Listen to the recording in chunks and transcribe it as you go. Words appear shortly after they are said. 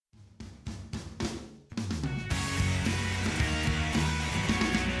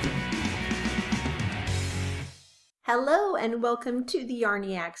Hello and welcome to the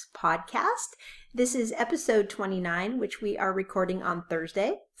Yarniacs podcast. This is episode 29, which we are recording on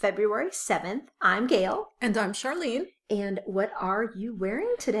Thursday, February 7th. I'm Gayle. And I'm Charlene. And what are you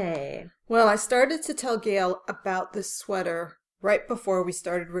wearing today? Well, I started to tell Gayle about this sweater right before we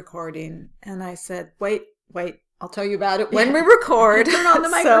started recording. And I said, wait, I'll tell you about it when we record. Turn on the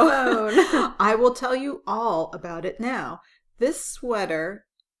microphone. So, I will tell you all about it now. This sweater,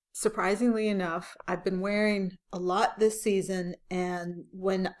 surprisingly enough, I've been wearing a lot this season, and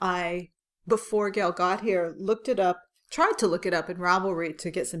when before Gayle got here, tried to look it up in Ravelry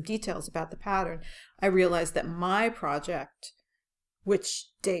to get some details about the pattern, I realized that my project, which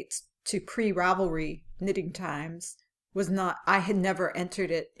dates to pre-Ravelry knitting times, I had never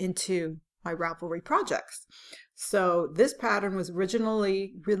entered it into my Ravelry projects. So this pattern was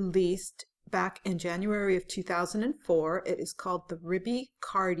originally released back in January of 2004. It is called the Ribby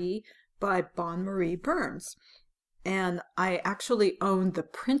Cardi by Bon Marie Burns. And I actually own the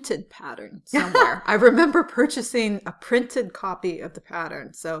printed pattern somewhere. I remember purchasing a printed copy of the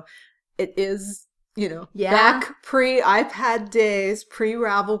pattern. So it is, back pre-iPad days,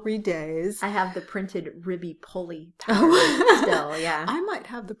 pre-Ravelry days. I have the printed Ribby Pulley pattern still, yeah. I might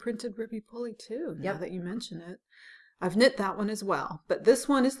have the printed Ribby Pulley too, now that you mention it. I've knit that one as well, but this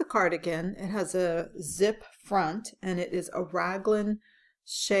one is the cardigan. It has a zip front, and it is a raglan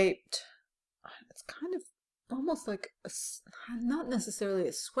shaped. It's kind of almost like not necessarily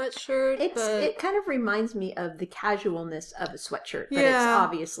a sweatshirt. It kind of reminds me of the casualness of a sweatshirt, but it's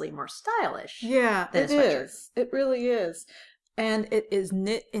obviously more stylish. Yeah, than it a sweatshirt. is. It really is, and it is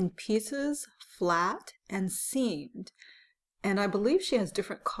knit in pieces, flat and seamed, and I believe she has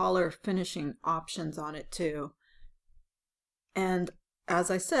different collar finishing options on it too. And as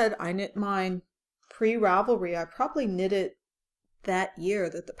I said, I knit mine pre-Ravelry. I probably knit it that year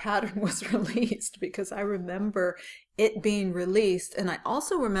that the pattern was released because I remember it being released. And I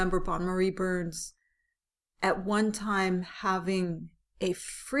also remember Bon Marie Burns at one time having a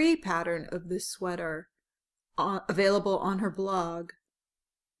free pattern of this sweater available on her blog,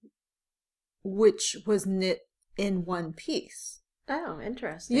 which was knit in one piece. Oh,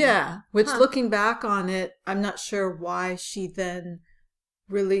 interesting. Yeah, which looking back on it, I'm not sure why she then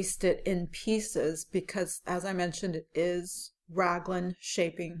released it in pieces because, as I mentioned, it is raglan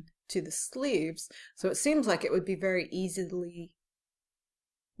shaping to the sleeves. So it seems like it would be very easily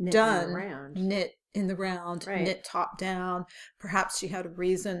knit in the round, right. Knit top down. Perhaps she had a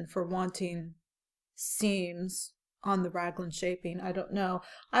reason for wanting seams on the raglan shaping. I don't know.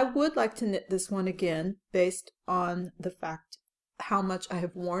 I would like to knit this one again based on the fact how much I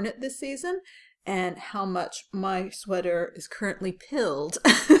have worn it this season and how much my sweater is currently pilled.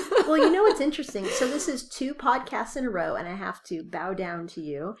 Well, you know what's interesting? So this is 2 podcasts in a row, and I have to bow down to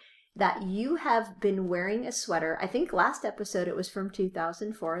you that you have been wearing a sweater. I think last episode it was from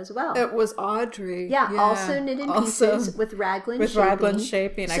 2004 as well. It was Audrey. Yeah, also knit in pieces with raglan shaping. Raglan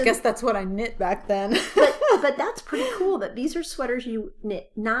shaping. So I guess that's what I knit back then. But that's pretty cool that these are sweaters you knit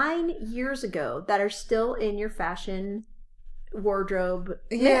 9 years ago that are still in your fashion wardrobe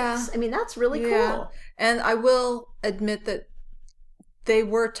mix. I mean, that's really cool. And I will admit that they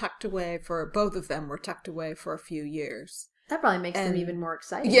were tucked away both of them were tucked away for a few years. That probably makes them even more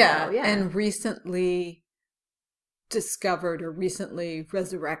exciting. Yeah, and recently discovered or recently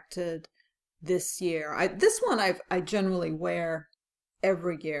resurrected this year. This one I generally wear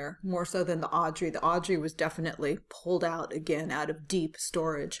every year, more so than the Audrey. The Audrey was definitely pulled out again out of deep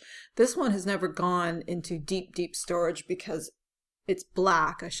storage. This one has never gone into deep storage because it's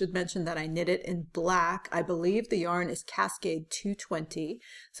black. I should mention that I knit it in black. I believe the yarn is Cascade 220.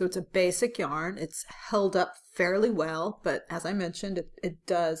 So it's a basic yarn. It's held up fairly well, but as I mentioned, it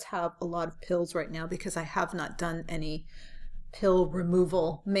does have a lot of pills right now because I have not done any pill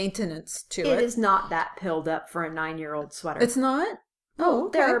removal maintenance to it. It is not that pilled up for a 9-year-old sweater. It's not? Oh,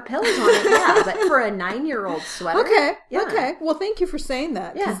 okay. There are pills on it, but for a 9-year-old sweater. Okay. Well, thank you for saying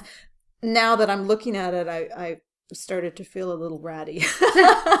that. Yeah. Now that I'm looking at it, I started to feel a little ratty.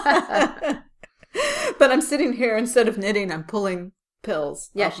 But I'm sitting here, instead of knitting, I'm pulling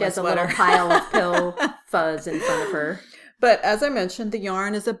pills. Yeah, she has a little pile of pill fuzz in front of her. But as I mentioned, the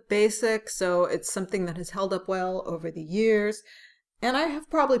yarn is a basic, so it's something that has held up well over the years. And I have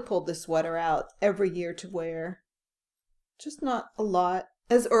probably pulled this sweater out every year to wear. Just not a lot,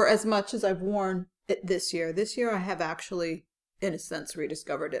 as much as I've worn it this year. This year I have actually, in a sense,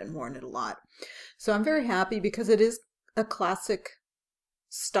 rediscovered it and worn it a lot. So I'm very happy because it is a classic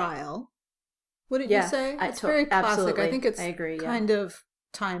style. What did you say? It's very classic. Absolutely. I think it's I agree, kind of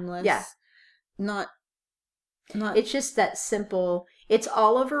timeless. Yeah. Not. It's just that simple. It's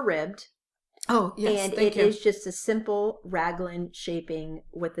all over ribbed. Oh, yes, and thank it you. is just a simple raglan shaping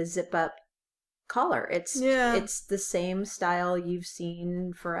with a zip up collar. It's the same style you've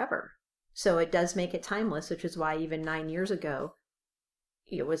seen forever. So it does make it timeless, which is why even 9 years ago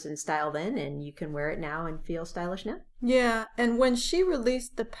it was in style then, and you can wear it now and feel stylish now. Yeah, and when she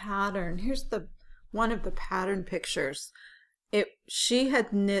released the pattern, here's one of the pattern pictures. She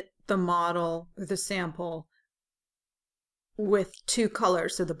had knit the model, the sample, with 2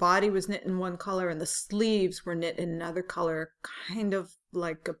 colors. So the body was knit in one color and the sleeves were knit in another color, kind of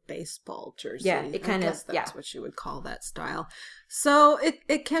like a baseball jersey. Yeah, it kind of, that's what you would call that style. So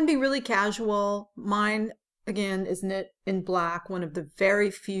it can be really casual. Mine, again, is knit in black, one of the very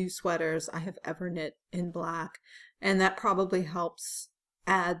few sweaters I have ever knit in black. And that probably helps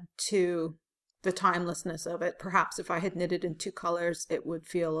add to the timelessness of it. Perhaps if I had knitted in 2 colors, it would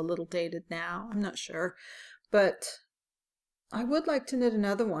feel a little dated now. I'm not sure. But I would like to knit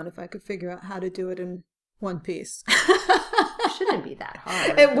another one if I could figure out how to do it in one piece. It shouldn't be that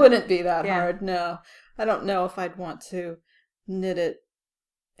hard. It wouldn't be that hard, no. I don't know if I'd want to knit it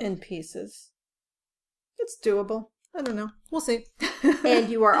in pieces. It's doable. I don't know. We'll see. And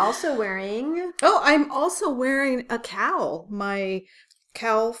you are also wearing... Oh, I'm also wearing a cowl. My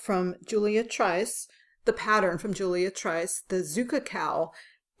cowl from Julia Trice, the pattern from Julia Trice, the Zucca cowl,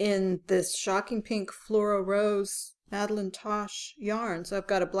 in this shocking pink Flora Rose Madeline Tosh yarn. So I've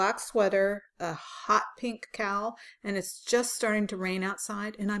got a black sweater, a hot pink cowl, and it's just starting to rain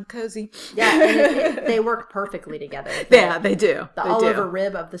outside, and I'm cozy. Yeah, and they work perfectly together. Yeah, they do. The all-over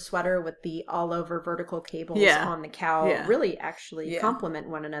rib of the sweater with the all-over vertical cables on the cowl really actually complement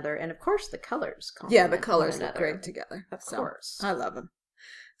one another. And, of course, the colors complement the colors one look great together. Of course. I love them.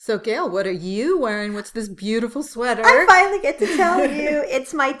 So, Gayle, what are you wearing? What's this beautiful sweater? I finally get to tell you.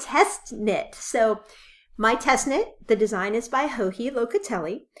 It's my test knit. So, my test knit, the design is by Joji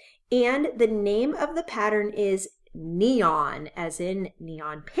Locatelli, and the name of the pattern is Neon, as in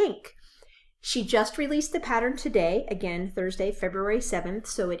neon pink. She just released the pattern today, again, Thursday, February 7th,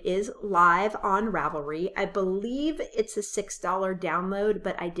 so it is live on Ravelry. I believe it's a $6 download,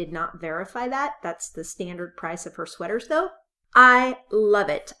 but I did not verify that. That's the standard price of her sweaters, though. I love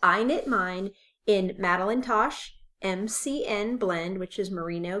it. I knit mine in Madeline Tosh MCN blend, which is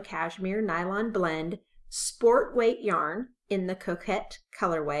merino cashmere nylon blend, sport weight yarn in the Coquette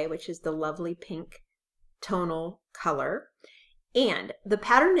colorway, which is the lovely pink tonal color. And the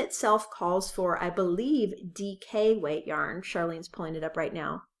pattern itself calls for, I believe, DK weight yarn. Charlene's pulling it up right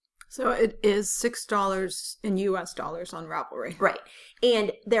now. So it is $6 in US dollars on Ravelry. Right.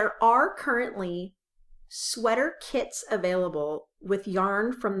 And there are currently sweater kits available with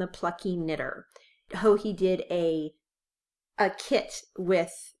yarn from the Plucky Knitter. Joji did a kit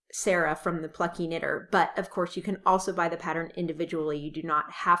with Sarah from the Plucky Knitter, but of course you can also buy the pattern individually. You do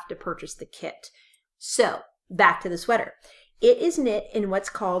not have to purchase the kit. So back to the sweater. It is knit in what's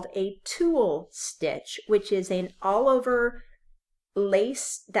called a tulle stitch, which is an all-over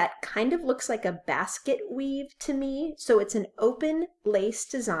lace that kind of looks like a basket weave to me. So it's an open lace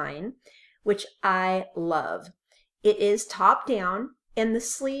design, which I love. It is top down, and the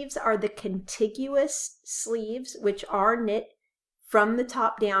sleeves are the contiguous sleeves, which are knit from the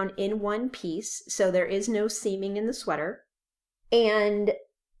top down in one piece. So there is no seaming in the sweater. And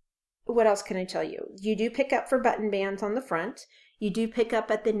what else can I tell you? You do pick up for button bands on the front. You do pick up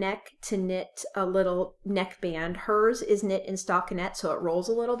at the neck to knit a little neckband. Hers is knit in stockinette, so it rolls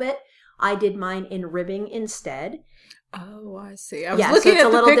a little bit. I did mine in ribbing instead. Oh, I see. I was looking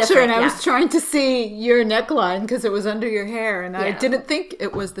at the picture and I was trying to see your neckline because it was under your hair, and I didn't think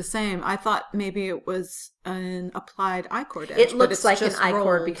it was the same. I thought maybe it was an applied I-cord edge. It looks like an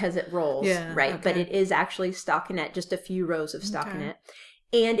I-cord because it rolls, right? Okay. But it is actually stockinette, just a few rows of stockinette.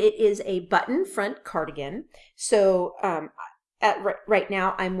 Okay. And it is a button front cardigan. So right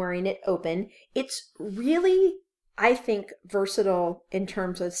now I'm wearing it open. It's really, I think, versatile in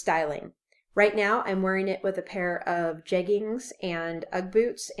terms of styling. Right now, I'm wearing it with a pair of jeggings and Ugg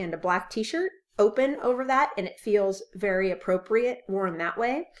boots and a black t-shirt open over that, and it feels very appropriate worn that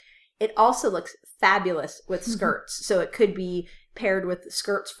way. It also looks fabulous with skirts. So it could be paired with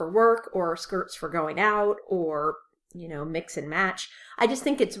skirts for work or skirts for going out or, you know, mix and match. I just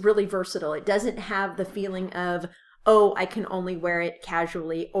think it's really versatile. It doesn't have the feeling of, oh, I can only wear it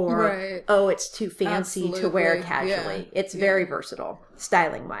casually, or, oh, it's too fancy to wear casually. Yeah. It's very versatile,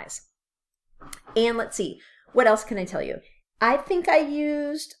 styling-wise. And let's see, what else can I tell you? I think I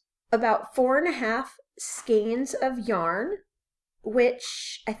used about 4.5 skeins of yarn,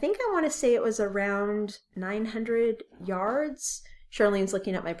 which I think I want to say it was around 900 yards. Charlene's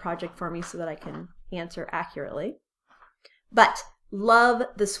looking at my project for me so that I can answer accurately. But Love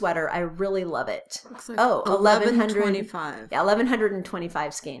the sweater. I really love it. Looks like 1125. Yeah,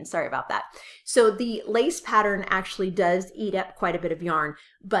 1125 skeins. Sorry about that. So the lace pattern actually does eat up quite a bit of yarn,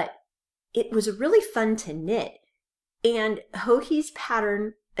 but it was really fun to knit. And Hohi's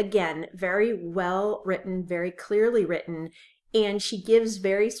pattern, again, very well written, very clearly written, and she gives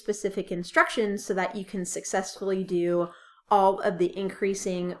very specific instructions so that you can successfully do all of the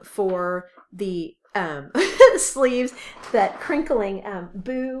increasing for the sleeves. That crinkling.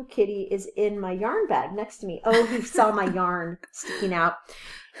 Boo Kitty is in my yarn bag next to me. Oh, he saw my yarn sticking out.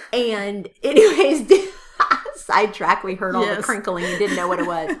 And anyways, sidetrack, we heard all the crinkling and didn't know what it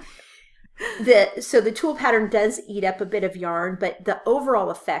was. So the tulle pattern does eat up a bit of yarn, but the overall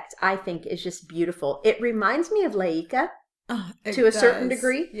effect, I think, is just beautiful. It reminds me of Laika to a certain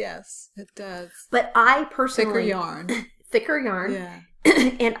degree. Yes, it does. But I personally... Thicker yarn. Yeah.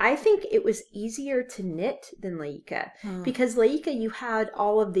 And I think it was easier to knit than Laika. Because Laika, you had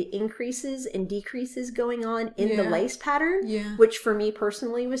all of the increases and decreases going on in the lace pattern, which for me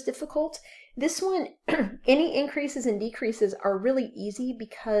personally was difficult. This one, any increases and decreases are really easy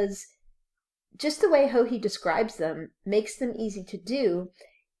because just the way Hohi describes them makes them easy to do.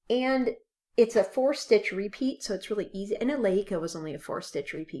 And it's a 4-stitch repeat, so it's really easy. And Laika was only a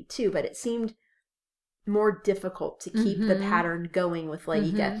 4-stitch repeat too, but it seemed more difficult to keep the pattern going with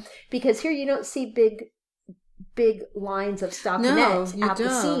Laika. Because here you don't see big lines of stockinette at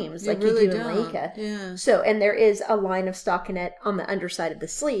the seams like you do in Laika. Yeah. So, and there is a line of stockinette on the underside of the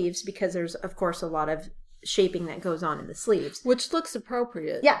sleeves because there's, of course, a lot of shaping that goes on in the sleeves. Which looks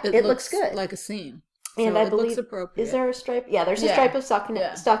appropriate. Yeah, it looks good. Like a seam. And so I believe, is there a stripe? Yeah, there's a stripe of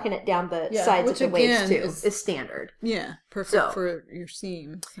stockinette down the sides of the waist too. Is standard. Yeah, perfect for your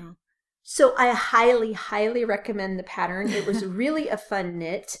seam. So I highly, highly recommend the pattern. It was really a fun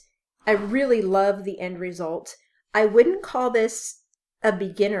knit. I really love the end result. I wouldn't call this a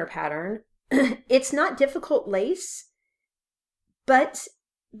beginner pattern. It's not difficult lace, but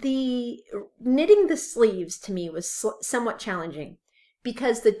the knitting the sleeves to me was somewhat challenging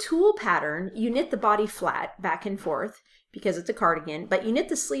because the tulle pattern, you knit the body flat back and forth because it's a cardigan, but you knit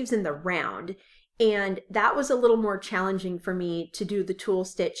the sleeves in the round. And that was a little more challenging for me to do the tulle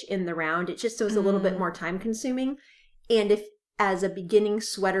stitch in the round. It just was a little bit more time consuming. And if, as a beginning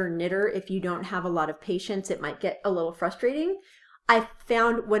sweater knitter, if you don't have a lot of patience, it might get a little frustrating. I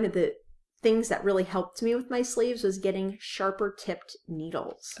found one of the things that really helped me with my sleeves was getting sharper tipped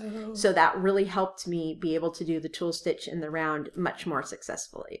needles. So that really helped me be able to do the tulle stitch in the round much more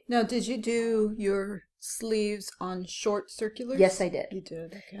successfully. Now, did you do your sleeves on short circulars? Yes, I did. You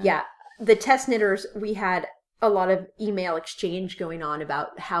did, okay. Yeah. The test knitters, we had a lot of email exchange going on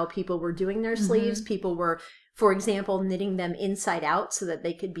about how people were doing their sleeves. People were, for example, knitting them inside out so that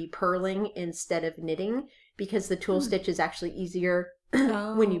they could be purling instead of knitting because the tulle stitch is actually easier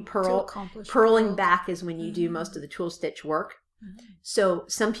when you purl. Purling back is when you do most of the tulle stitch work. So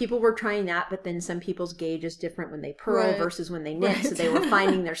some people were trying that, but then some people's gauge is different when they purl versus when they knit. So they were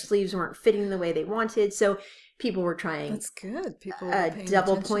finding their sleeves weren't fitting the way they wanted. So people were trying. That's good. People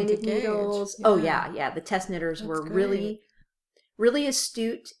double pointed needles. Yeah. Oh yeah. The test knitters were really, really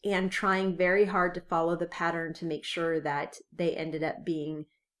astute and trying very hard to follow the pattern to make sure that they ended up being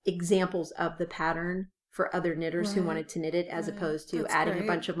examples of the pattern for other knitters who wanted to knit it, as opposed to adding a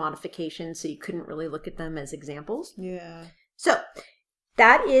bunch of modifications so you couldn't really look at them as examples. Yeah. So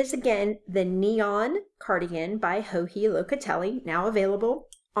that is, again, the Neon Cardigan by Hohi Locatelli, now available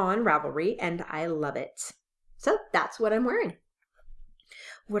on Ravelry, and I love it. So that's what I'm wearing.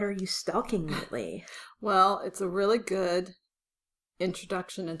 What are you stalking lately? Well, it's a really good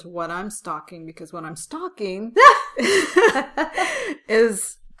introduction into what I'm stalking, because what I'm stalking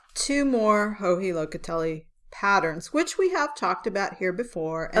is 2 more Hohi Locatelli patterns, which we have talked about here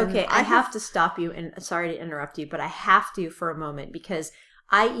before. And okay, I have to stop you, and sorry to interrupt you, but I have to for a moment, because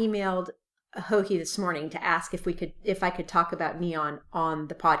I emailed Hohi this morning to ask if I could talk about Neon on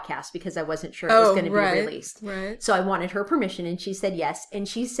the podcast, because I wasn't sure it was going to be released. Right. So I wanted her permission, and she said yes. And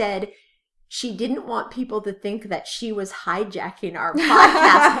she said she didn't want people to think that she was hijacking our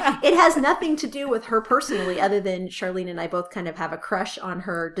podcast. It has nothing to do with her personally, other than Charlene and I both kind of have a crush on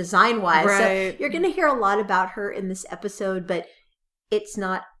her design-wise. Right. So you're going to hear a lot about her in this episode, but it's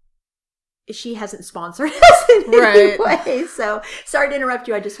not, she hasn't sponsored us in any way. So sorry to interrupt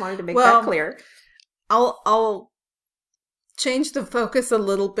you. I just wanted to make that clear. I'll change the focus a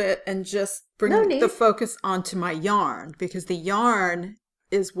little bit and just bring the focus onto my yarn, because the yarn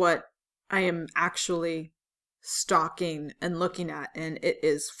is what I am actually stalking and looking at, and it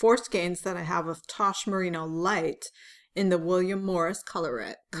is 4 skeins that I have of Tosh Merino Light, in the William Morris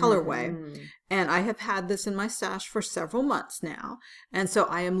colorway. And I have had this in my stash for several months now. And so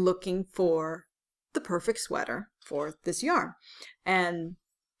I am looking for the perfect sweater for this yarn. And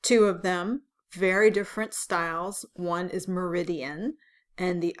two of them, very different styles. One is Meridian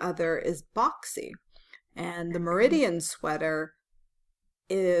and the other is Boxy. And the Meridian sweater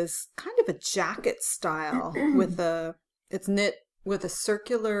is kind of a jacket style it's knit with a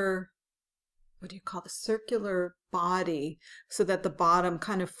circular, circular body, so that the bottom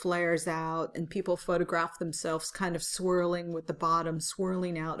kind of flares out and people photograph themselves kind of swirling with the bottom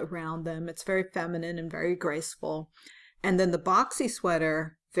swirling out around them. It's very feminine and very graceful. And then the Boxy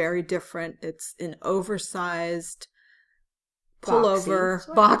sweater, very different. It's an oversized pullover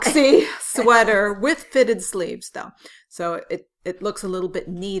boxy sweater with fitted sleeves though. So it looks a little bit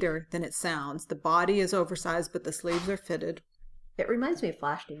neater than it sounds. The body is oversized, but the sleeves are fitted. It reminds me of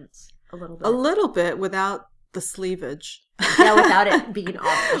Flashdance a little bit. A little bit without the sleevage. Yeah, without it being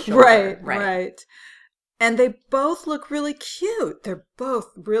off the shoulder. Right. And they both look really cute. They're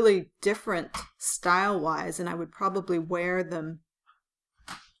both really different style-wise, and I would probably wear them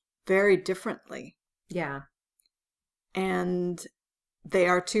very differently. Yeah. And they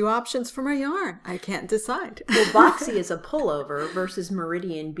are two options for my yarn. I can't decide. Well, Boxy is a pullover versus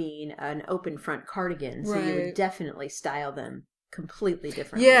Meridian being an open front cardigan. So you would definitely style them completely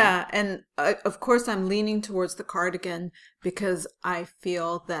differently. Yeah. And of course, I'm leaning towards the cardigan because I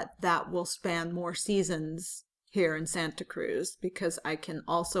feel that will span more seasons here in Santa Cruz, because I can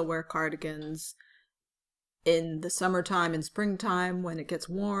also wear cardigans in the summertime and springtime when it gets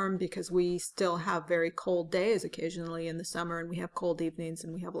warm, because we still have very cold days occasionally in the summer, and we have cold evenings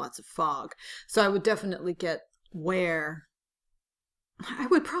and we have lots of fog. So I would definitely I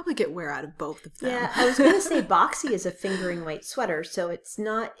would probably get wear out of both of them. Yeah, I was going to say Boxy is a fingering weight sweater, so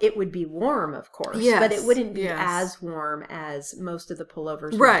it would be warm, of course, but it wouldn't be as warm as most of the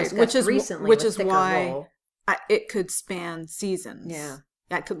pullovers we discussed recently, which is why it could span seasons. Yeah.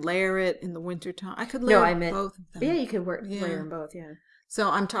 I could layer it in the wintertime. I could layer both of them. Yeah, you could layer them both, yeah. So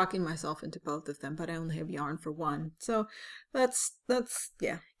I'm talking myself into both of them, but I only have yarn for one. So that's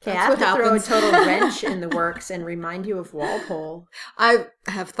yeah. Okay, I have to throw a total wrench in the works and remind you of Walpole. I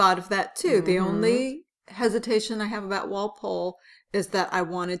have thought of that too. Mm-hmm. The only hesitation I have about Walpole is that I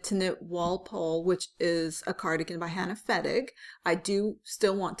wanted to knit Walpole, which is a cardigan by Hannah Fettig. I do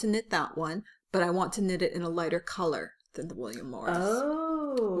still want to knit that one, but I want to knit it in a lighter color than the William Morris.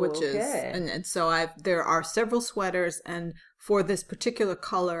 And so there are several sweaters, and for this particular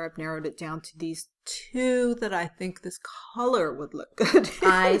color I've narrowed it down to these two that I think this color would look good in.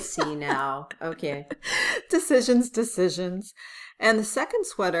 I see now. Okay. Decisions. And the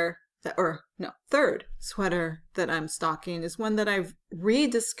third sweater that I'm stocking is one that I've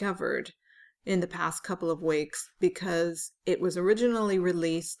rediscovered in the past couple of weeks, because it was originally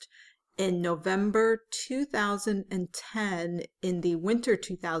released in November 2010 in the Winter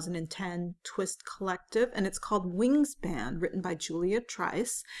 2010 Twist Collective, and it's called Wingspan, written by Julia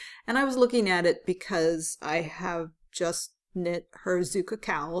Trice. And I was looking at it because I have just knit her Zuka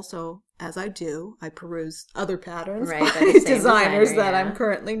cowl, so as I do, I peruse other patterns by designers that I'm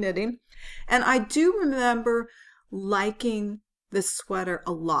currently knitting. And I do remember liking this sweater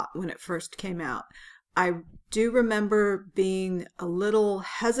a lot when it first came out. I do remember being a little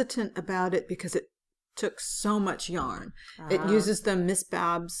hesitant about it because it took so much yarn. It uses the Miss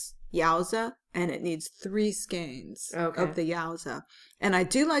Babs Yowza, and it needs 3 skeins of the Yowza. And I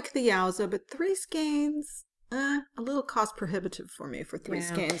do like the Yowza, but 3 skeins, a little cost prohibitive for me for 3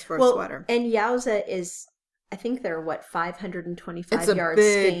 skeins for a sweater. And Yowza is, I think they're 525 yard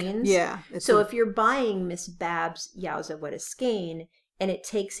skeins. Yeah. So if you're buying Miss Babs Yowza, what a skein, and it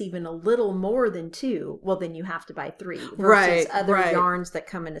takes even a little more than 2, well, then you have to buy 3 versus other yarns that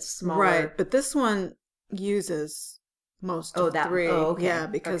come in a smaller. Right, but this one uses most of 3. Oh, okay. Yeah,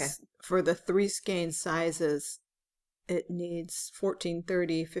 because for the 3 skein sizes, it needs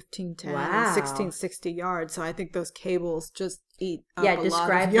 1430, 1510, 1660 yards. So I think those cables just eat up a lot of yarn.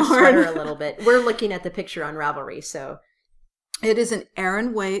 Describe the sweater a little bit. We're looking at the picture on Ravelry, so. It is an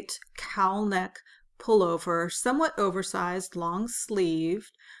Aran weight cowl neck pullover, somewhat oversized, long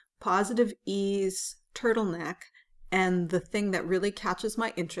sleeved, positive ease turtleneck. And the thing that really catches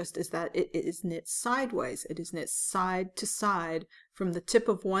my interest is that it is knit sideways. It is knit side to side from the tip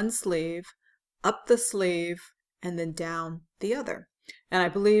of one sleeve, up the sleeve, and then down the other. And I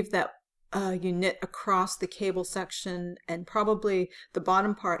believe that you knit across the cable section, and probably the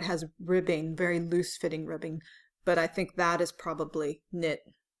bottom part has ribbing, very loose fitting ribbing. But I think that is probably knit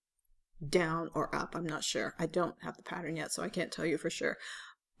down or up. I'm not sure. I don't have the pattern yet, so I can't tell you for sure.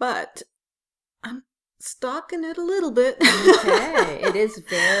 But I'm stalking it a little bit. Okay, it is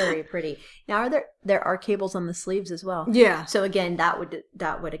very pretty. Now, there are cables on the sleeves as well? Yeah. So again, that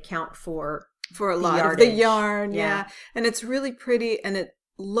would account for a lot of the yarn. Yeah. And it's really pretty, and it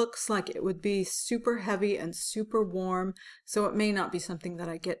looks like it would be super heavy and super warm. So it may not be something that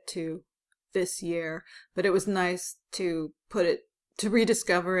I get to this year, but it was nice to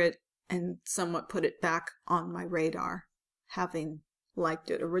rediscover it and somewhat put it back on my radar, having liked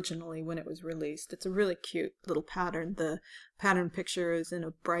it originally when it was released. It's a really cute little pattern. The pattern picture is in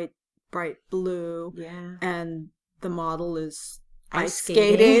a bright blue. Yeah. And the model is ice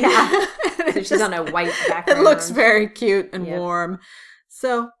skating. Yeah. So she's on a white background. It looks very cute and warm.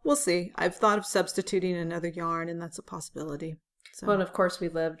 So we'll see. I've thought of substituting another yarn, and that's a possibility. So. Well, and of course, we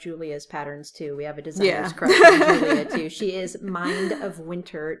love Julia's patterns, too. We have a designer's crush on Julia, too. She is Mind of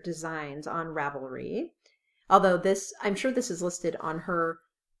Winter Designs on Ravelry. Although I'm sure this is listed on her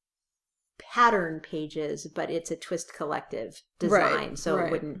pattern pages, but it's a Twist Collective design, so it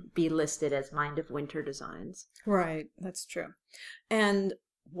wouldn't be listed as Mind of Winter Designs. Right, that's true. And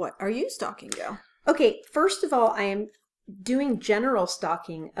what are you stocking, Gayle? Okay, first of all, I am doing general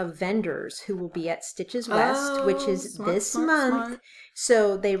stocking of vendors who will be at Stitches West, which is this month.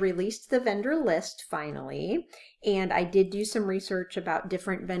 So they released the vendor list finally, and I did do some research about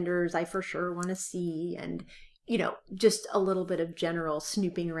different vendors I for sure want to see, and just a little bit of general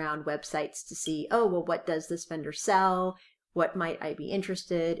snooping around websites to see, what does this vendor sell? What might I be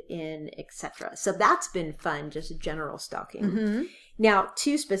interested in, etc. So that's been fun, just general stocking. Mm-hmm. Now,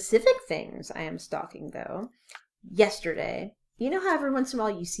 2 specific things I am stocking, though. Yesterday, you know how every once in a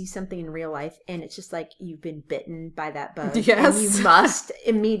while you see something in real life and it's just like you've been bitten by that bug? Yes. And you must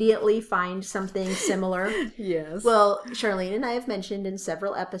immediately find something similar? Yes. Well, Charlene and I have mentioned in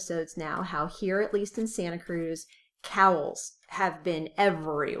several episodes now how here, at least in Santa Cruz, cowls have been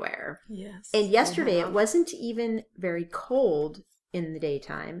everywhere. Yes. And yesterday it wasn't even very cold in the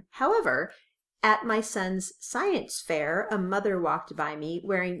daytime. However, at my son's science fair, a mother walked by me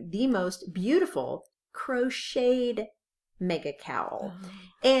wearing the most beautiful crocheted mega cowl. Oh.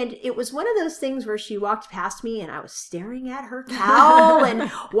 And it was one of those things where she walked past me and I was staring at her cowl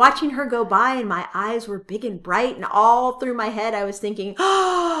and watching her go by, and my eyes were big and bright, and all through my head I was thinking,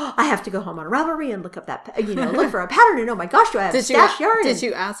 I have to go home on Ravelry and look up that, look for a pattern, and oh my gosh, do I have stash yarn? Did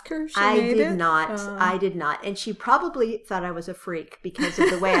you ask her if she I made did it? not. I did not. And she probably thought I was a freak because of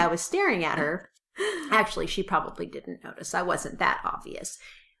the way I was staring at her. Actually, she probably didn't notice. I wasn't that obvious.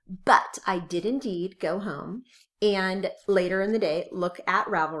 But I did indeed go home and later in the day look at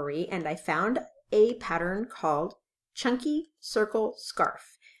Ravelry, and I found a pattern called Chunky Circle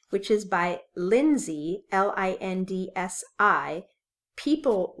Scarf, which is by Lindsay, Lindsi.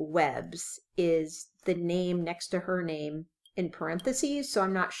 People Webs is the name next to her name in parentheses, so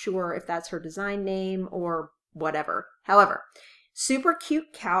I'm not sure if that's her design name or whatever. However, super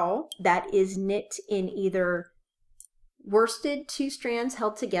cute cowl that is knit in either worsted 2 strands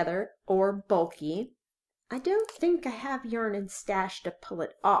held together or bulky. I don't think I have yarn and stash to pull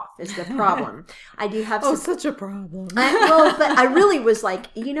it off is the problem. I do have such a problem. But I really was like,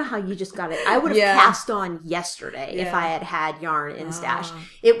 you know how you just got it. I would have cast on yesterday if I had yarn and stash.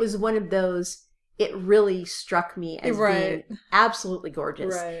 It was one of those, it really struck me as being absolutely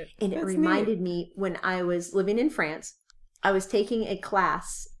gorgeous. Right. And it reminded me when I was living in France, I was taking a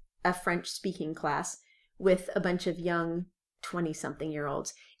class, a French speaking class, with a bunch of young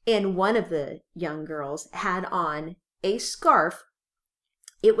 20-something-year-olds. And one of the young girls had on a scarf.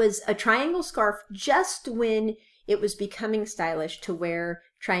 It was a triangle scarf just when it was becoming stylish to wear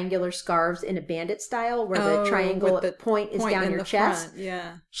triangular scarves in a bandit style where the triangle point is down your chest. Front.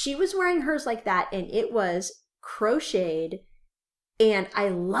 Yeah. She was wearing hers like that, and it was crocheted, and I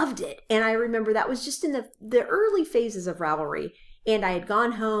loved it. And I remember that was just in the early phases of Ravelry. And I had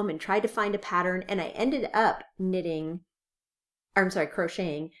gone home and tried to find a pattern, and I ended up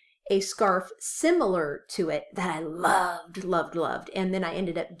crocheting a scarf similar to it that I loved. And then I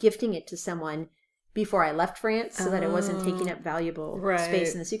ended up gifting it to someone before I left France so that it wasn't taking up valuable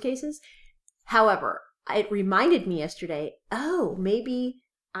space in the suitcases. However, it reminded me yesterday, maybe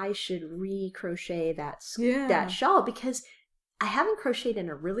I should re-crochet that shawl, because I haven't crocheted in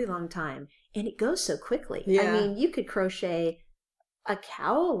a really long time, and it goes so quickly. Yeah. I mean, you could crochet a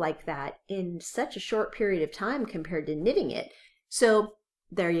cowl like that in such a short period of time compared to knitting it. So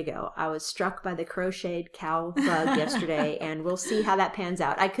there you go. I was struck by the crocheted cowl bug yesterday, and we'll see how that pans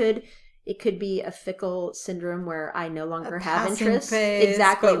out. It could be a fickle syndrome where I no longer have interest. Phase,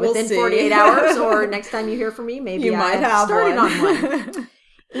 exactly. Within 48 hours, or next time you hear from me, maybe you might have started on one.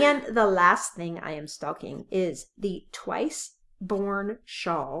 And the last thing I am stocking is the Twice Born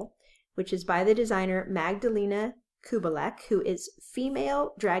shawl, which is by the designer Magdalena Kubalek, who is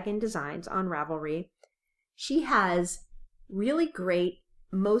Female Dragon Designs on Ravelry. She has really great,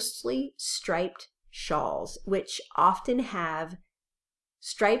 mostly striped shawls, which often have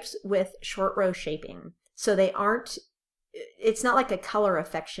stripes with short row shaping. So they aren't, it's not like a color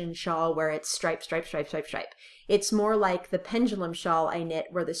affection shawl where it's stripe, stripe, stripe, stripe, stripe. It's more like the pendulum shawl I knit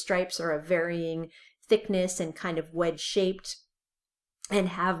where the stripes are of varying thickness and kind of wedge shaped and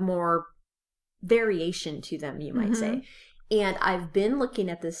have more variation to them, you might say. And I've been looking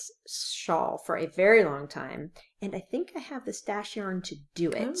at this shawl for a very long time, and I think I have the stash yarn to do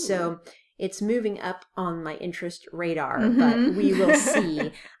it. So it's moving up on my interest radar, but we will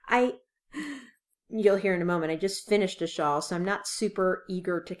see. You'll hear in a moment, I just finished a shawl, so I'm not super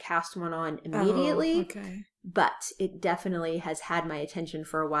eager to cast one on immediately. But it definitely has had my attention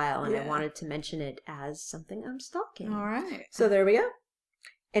for a while, and I wanted to mention it as something I'm stalking. All right. So there we go.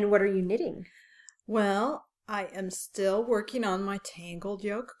 And what are you knitting? Well, I am still working on my Tangled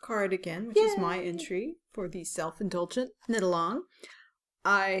Yoke cardigan, which is my entry for the self-indulgent knit-along.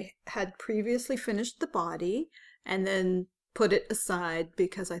 I had previously finished the body and then put it aside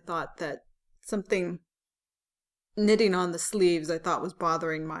because I thought that something knitting on the sleeves I thought was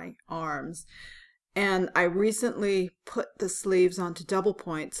bothering my arms. And I recently put the sleeves onto double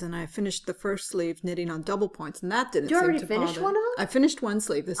points, and I finished the first sleeve knitting on double points, and that didn't seem to bother. You already finished one of them? I finished one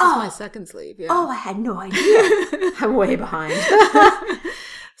sleeve. This is my second sleeve. Yeah. Oh, I had no idea. I'm way behind.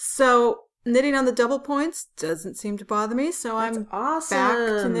 So knitting on the double points doesn't seem to bother me, so I'm back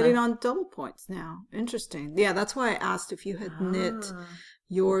to knitting on double points now. Interesting. Yeah, that's why I asked if you had knit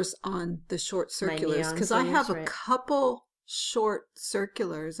yours on the short circulars, because I have a couple short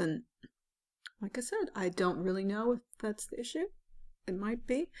circulars, and like I said, I don't really know if that's the issue. It might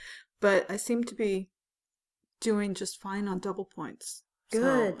be, but I seem to be doing just fine on double points.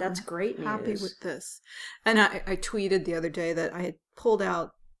 Good, that's great news. Happy with this. And I tweeted the other day that I had pulled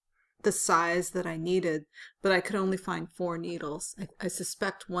out the size that I needed, but I could only find 4 needles. I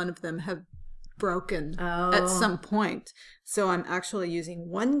suspect one of them have broken at some point. So I'm actually using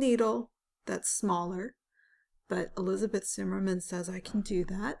 1 needle that's smaller. But Elizabeth Zimmerman says I can do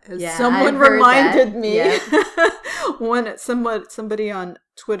that. As someone reminded me. Yeah. Somebody on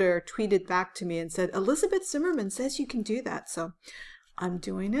Twitter tweeted back to me and said, Elizabeth Zimmerman says you can do that. So I'm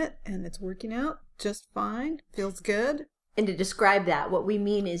doing it, and it's working out just fine. Feels good. And to describe that, what we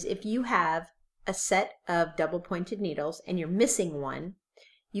mean is if you have a set of double-pointed needles and you're missing one,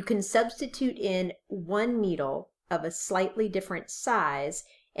 you can substitute in 1 needle of a slightly different size.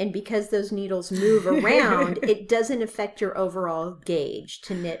 And because those needles move around, it doesn't affect your overall gauge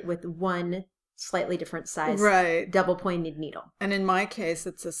to knit with 1 slightly different size double-pointed needle. And in my case,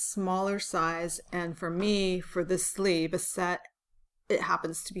 it's a smaller size. And for me, for this sleeve, a set, it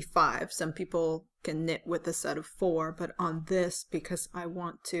happens to be 5. Some people can knit with a set of 4. But on this, because I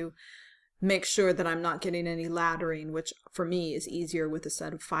want to make sure that I'm not getting any laddering, which for me is easier with a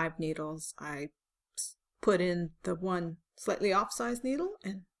set of 5 needles, I put in the 1 slightly off-size needle,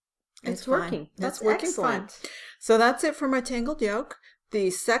 and it's working. That's working excellent. Fine. So that's it for my Tangled Yoke.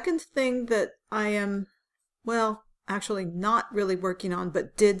 The second thing that I am, well, actually not really working on,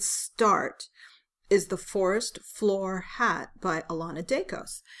 but did start, is the Forest Floor Hat by Alana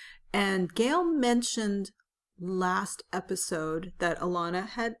Dacos. And Gayle mentioned last episode that Alana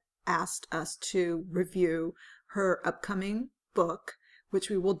had asked us to review her upcoming book, which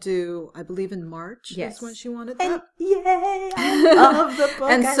we will do, I believe, in March. Yes. Is when she wanted that. And yay! I love the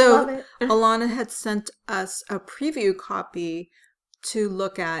book. And so I love it. Alana had sent us a preview copy to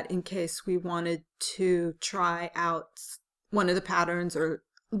look at in case we wanted to try out one of the patterns or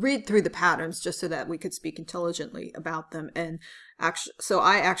read through the patterns just so that we could speak intelligently about them. And so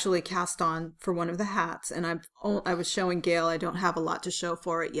I actually cast on for one of the hats, and I was showing Gayle I don't have a lot to show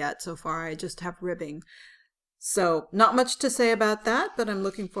for it yet. So far, I just have ribbing. So not much to say about that, but I'm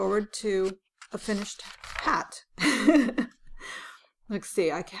looking forward to a finished hat. Let's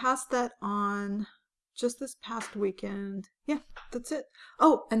see. I cast that on just this past weekend. Yeah, that's it.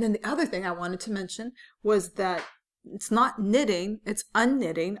 Oh, and then the other thing I wanted to mention was that it's not knitting, it's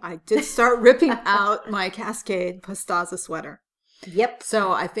unknitting. I did start ripping out my Cascade Pastaza sweater. Yep.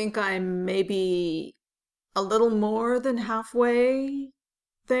 So I think I'm maybe a little more than halfway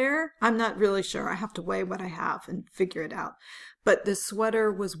there. I'm not really sure. I have to weigh what I have and figure it out. But this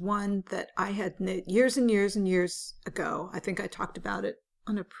sweater was one that I had knit years and years and years ago. I think I talked about it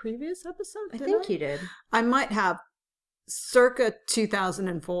on a previous episode. I think you did. I might have, circa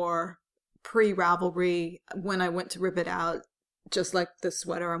 2004, pre-Ravelry, when I went to rip it out, just like the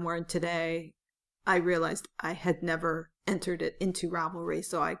sweater I'm wearing today, I realized I had never entered it into Ravelry.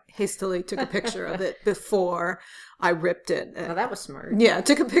 So I hastily took a picture of it before I ripped it. Oh, that was smart. Yeah,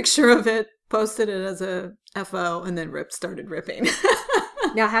 took a picture of it, posted it as a FO, and then started ripping.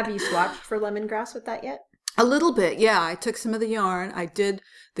 Now, have you swatched for lemongrass with that yet? A little bit, yeah. I took some of the yarn. I did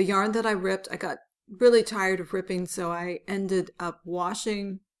the yarn that I ripped. I got really tired of ripping, so I ended up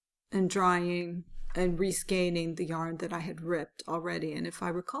washing and drying and reskeinin the yarn that I had ripped already. And if I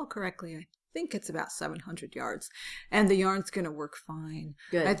recall correctly, I think it's about 700 yards. And the yarn's going to work fine.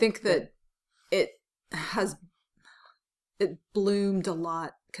 Good. I think that it bloomed a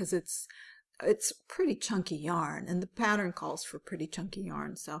lot because it's pretty chunky yarn, and the pattern calls for pretty chunky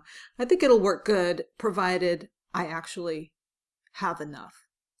yarn. So I think it'll work good, provided I actually have enough.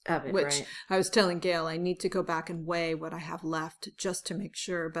 Of it, which right. I was telling Gayle I need to go back and weigh what I have left just to make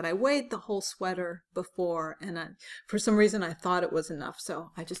sure. But I weighed the whole sweater before, and for some reason I thought it was enough. So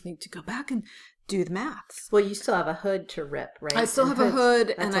I just need to go back and do the maths. Well, you still have a hood to rip, right? I still have a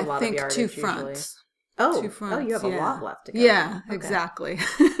hood, and I think two fronts. Usually. Oh, you have a lot left to go. Yeah, okay. Exactly.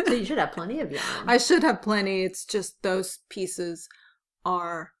 So you should have plenty of yarn. I should have plenty. It's just those pieces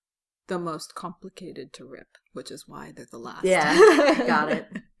are the most complicated to rip, which is why they're the last. Yeah, got it.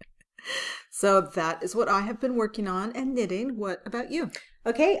 So that is what I have been working on and knitting. What about you?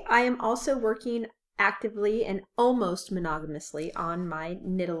 Okay, I am also working actively and almost monogamously on my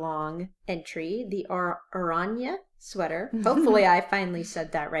knit-along entry, the Yarniacs sweater. Hopefully I finally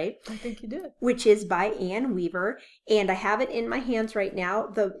said that right. I think you did. Which is by Ann Weaver, and I have it in my hands right now.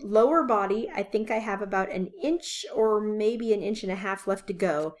 The lower body, I think I have about an inch or maybe an inch and a half left to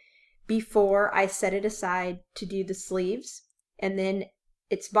go before I set it aside to do the sleeves, and then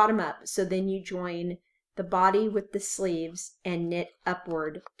it's bottom up. So then you join the body with the sleeves and knit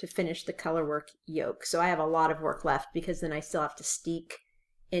upward to finish the colorwork yoke. So I have a lot of work left because then I still have to steek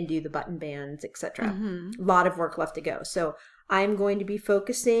and do the button bands, etc. A lot of work left to go. So I'm going to be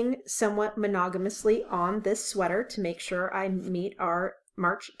focusing somewhat monogamously on this sweater to make sure I meet our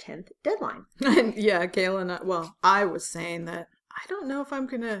March 10th deadline. Yeah, Gayle and I was saying that I don't know if I'm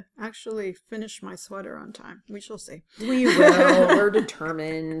going to actually finish my sweater on time. We shall see. We will. We're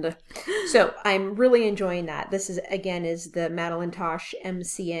determined. So I'm really enjoying that. This is the Madeline Tosh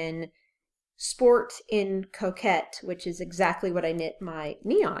MCN Sport in Coquette, which is exactly what I knit my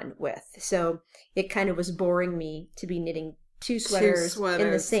neon with. So it kind of was boring me to be knitting two sweaters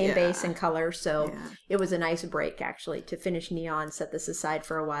in the same base and color. So it was a nice break, actually, to finish neon, set this aside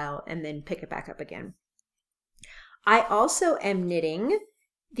for a while, and then pick it back up again. I also am knitting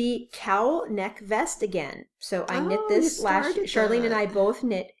the cowl neck vest again. So I knit this last year. Charlene and I both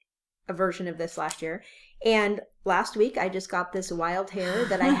knit a version of this last year. And last week I just got this wild hair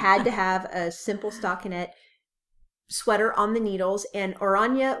that I had to have a simple stockinette sweater on the needles. And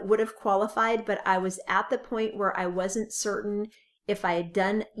Orania would have qualified, but I was at the point where I wasn't certain if I had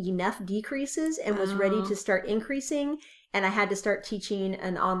done enough decreases and was ready to start increasing. And I had to start teaching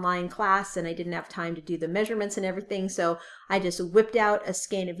an online class, and I didn't have time to do the measurements and everything. So I just whipped out a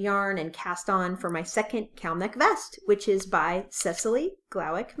skein of yarn and cast on for my second cowl neck vest, which is by Cecily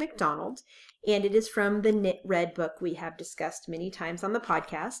Glowick McDonald. And it is from the Knit Red book we have discussed many times on the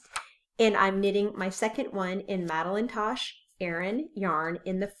podcast. And I'm knitting my second one in Madeline Tosh Aran yarn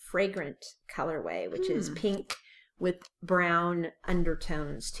in the Fragrant colorway, which is pink with brown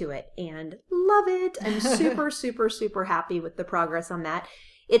undertones to it, and love it. I'm super, super, super happy with the progress on that.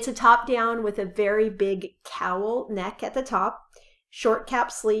 It's a top down with a very big cowl neck at the top, short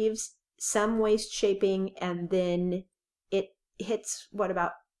cap sleeves, some waist shaping, and then it hits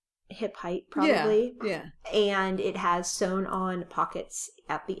about hip height probably. Yeah. And it has sewn on pockets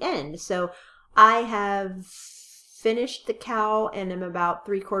at the end. So I have finished the cowl and I'm about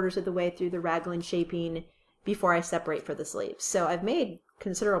 3/4 of the way through the raglan shaping before I separate for the sleeves. So I've made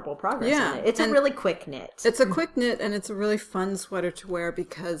considerable progress on it. It's a really quick knit. It's a quick knit, and it's a really fun sweater to wear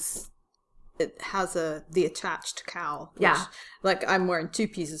because it has the attached cowl. Which, like I'm wearing two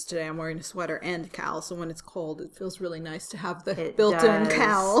pieces today. I'm wearing a sweater and a cowl, so when it's cold, it feels really nice to have the built-in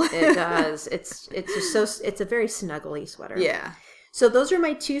cowl. It does. It's a very snuggly sweater. Yeah. So those are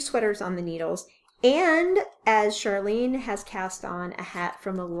my two sweaters on the needles. And as Charlene has cast on a hat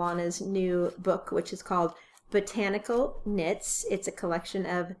from Alana's new book, which is called Botanical Knits. It's a collection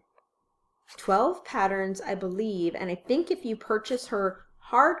of 12 patterns, I believe. And I think if you purchase her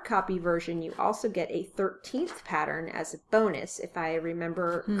hard copy version, you also get a 13th pattern as a bonus, if I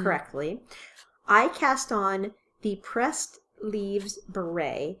remember correctly. I cast on the Pressed Leaves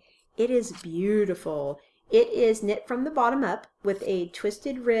Beret. It is beautiful. It is knit from the bottom up with a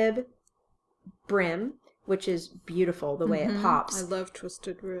twisted rib brim, which is beautiful the way it pops. I love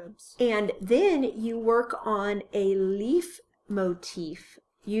twisted ribs. And then you work on a leaf motif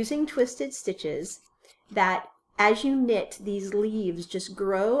using twisted stitches that as you knit, these leaves just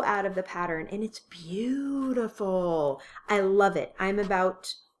grow out of the pattern, and it's beautiful. I love it. I'm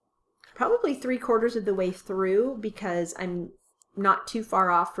about probably 3/4 of the way through because I'm not too far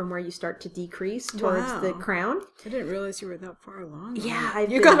off from where you start to decrease towards the crown. I didn't realize you were that far along. Yeah.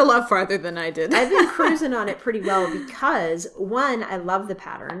 You got a lot farther than I did. I've been cruising on it pretty well because, one, I love the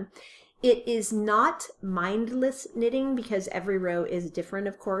pattern. It is not mindless knitting because every row is different,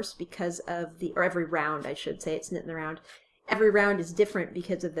 of course, because of or every round, I should say, it's knit in the round. Every round is different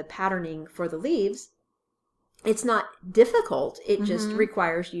because of the patterning for the leaves. It's not difficult. It just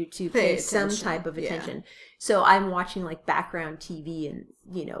requires you to pay some type of attention. Yeah. So I'm watching like background TV and,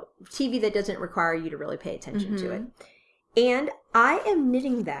 TV that doesn't require you to really pay attention to it. And I am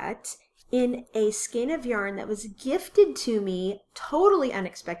knitting that in a skein of yarn that was gifted to me totally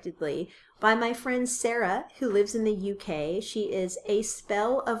unexpectedly by my friend Sarah, who lives in the UK. She is a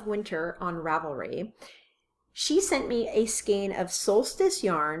Spell of Winter on Ravelry. She sent me a skein of solstice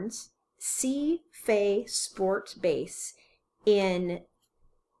yarns, Sea Fae Sport Base in,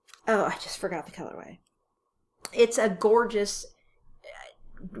 I just forgot the colorway. It's a gorgeous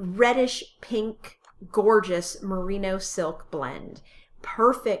reddish pink, gorgeous merino silk blend.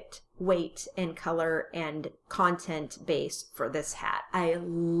 Perfect weight and color and content base for this hat. I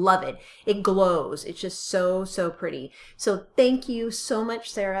love it. It glows. It's just so, so pretty. So thank you so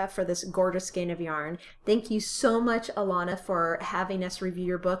much, Sarah, for this gorgeous skein of yarn. Thank you so much, Alana, for having us review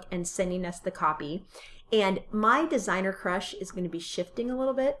your book and sending us the copy. And my designer crush is going to be shifting a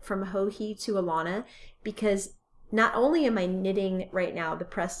little bit from Ho-He to Alana because not only am I knitting right now the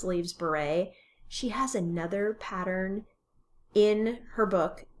pressed sleeves beret, she has another pattern in her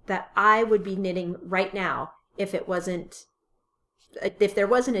book that I would be knitting right now if there wasn't a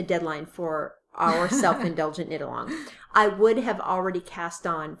deadline for our self-indulgent knit along. I would have already cast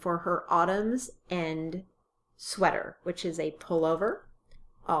on for her autumn's end sweater, which is a pullover,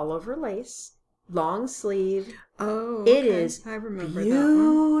 all over lace, long sleeve. Oh, okay. It is I remember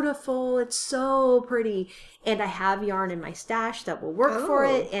beautiful. It's so pretty. And I have yarn in my stash that will work for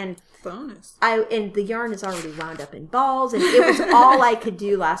it. And bonus. And the yarn is already wound up in balls, and it was all I could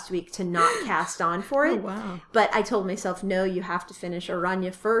do last week to not cast on for it. Oh, wow. But I told myself, no, you have to finish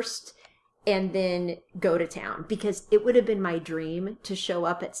Yarnia first and then go to town, because it would have been my dream to show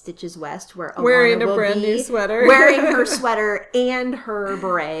up at Stitches West where Alana wearing a brand new sweater, wearing her sweater and her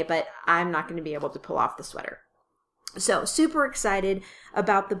beret, but I'm not going to be able to pull off the sweater. So super excited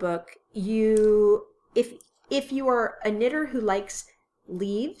about the book. If you are a knitter who likes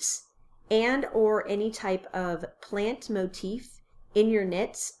leaves and or any type of plant motif in your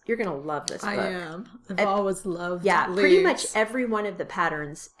knits, you're going to love this book. I am. I've always loved leaves. Pretty much every one of the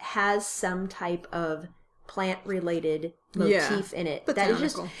patterns has some type of plant-related motif in it. Botanical. That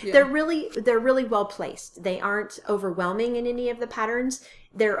is just, they're really well placed. They aren't overwhelming in any of the patterns.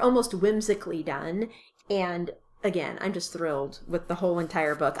 They're almost whimsically done. And again, I'm just thrilled with the whole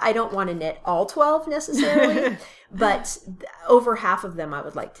entire book. I don't want to knit all 12 necessarily, but over half of them I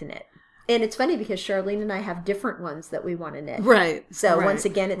would like to knit. And it's funny because Charlene and I have different ones that we want to knit. Right. So once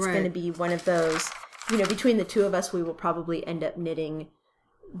again, it's going to be one of those, between the two of us, we will probably end up knitting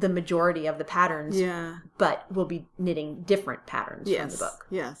the majority of the patterns. Yeah. But we'll be knitting different patterns from the book.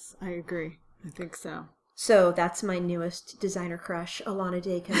 Yes, I agree. I think so. So that's my newest designer crush, Alana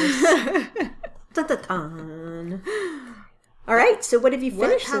Dacos. Dun-dun-dun. All right. So what have you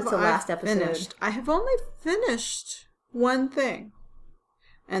finished since the last episode? I have only finished one thing.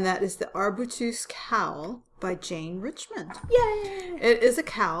 And that is the Arbutus Cowl by Jane Richmond. Yay! It is a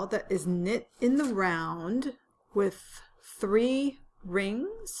cowl that is knit in the round with 3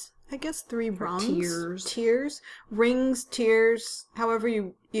 rings. I guess 3 rungs. Tiers. Rings, tiers, however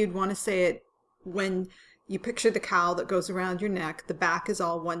you'd want to say it. When you picture the cowl that goes around your neck, the back is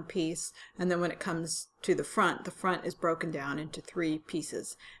all one piece. And then when it comes to the front is broken down into 3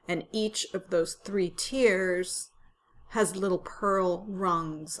 pieces. And each of those 3 tiers has little pearl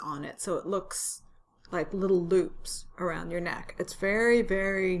rungs on it, so it looks like little loops around your neck. It's very,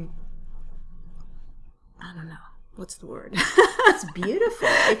 very, I don't know, what's the word? It's beautiful.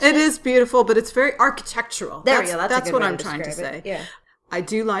 It is beautiful, but it's very architectural. There you go. That's what I'm trying to say. Yeah. I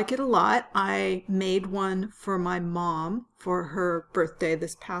do like it a lot. I made one for my mom for her birthday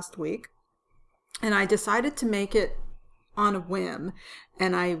this past week, and I decided to make it on a whim,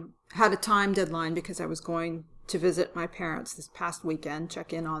 and I had a time deadline because I was going to visit my parents this past weekend,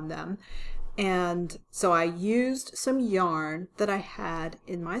 check in on them. And so I used some yarn that I had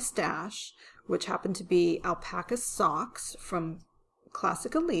in my stash, which happened to be alpaca socks from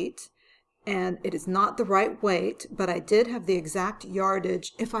Classic Elite. And it is not the right weight, but I did have the exact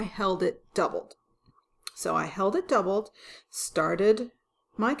yardage if I held it doubled. So I held it doubled, started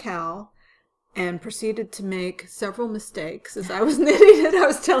my cowl, and proceeded to make several mistakes as I was knitting it. I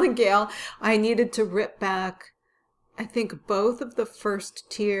was telling Gayle I needed to rip back, I think, both of the first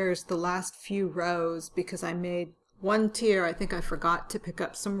tiers, the last few rows, because I made one tier. I think I forgot to pick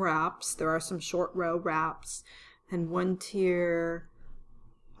up some wraps. There are some short row wraps. And one tier,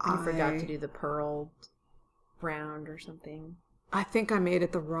 I forgot to do the purled round or something. I think I made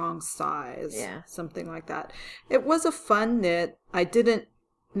it the wrong size. Yeah. Something like that. It was a fun knit. I didn't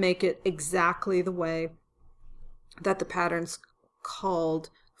make it exactly the way that the patterns called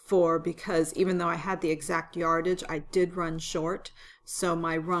for, because even though I had the exact yardage, I did run short. So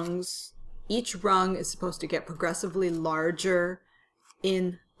my rungs, each rung is supposed to get progressively larger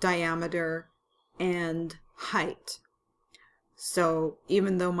in diameter and height. So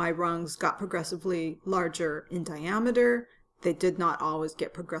even though my rungs got progressively larger in diameter, they did not always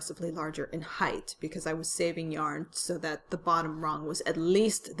get progressively larger in height, because I was saving yarn so that the bottom rung was at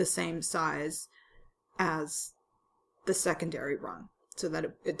least the same size as the secondary rung, so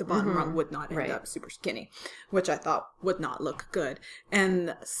that the bottom rung would not end up super skinny, which I thought would not look good.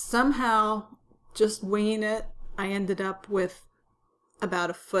 And somehow, just winging it, I ended up with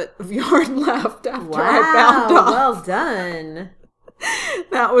about a foot of yarn left after I bound off. Well done.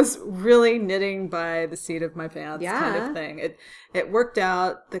 That was really knitting by the seat of my pants kind of thing. It worked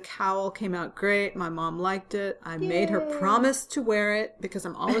out. The cowl came out great. My mom liked it. I made her promise to wear it, because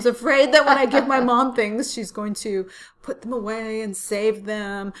I'm always afraid that when I give my mom things, she's going to put them away and save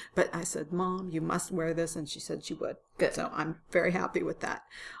them. But I said, Mom, you must wear this. And she said she would. Good. So I'm very happy with that.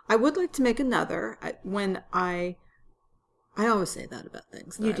 I would like to make another. I always say that about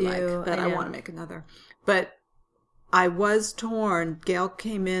things that I want to make another. But I was torn. Gayle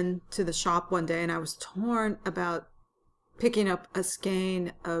came in to the shop one day, and I was torn about picking up a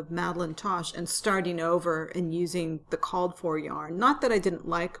skein of Madeline Tosh and starting over and using the called for yarn. Not that I didn't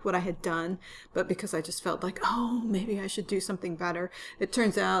like what I had done, but because I just felt like, oh, maybe I should do something better. It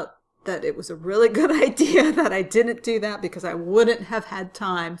turns out that it was a really good idea that I didn't do that, because I wouldn't have had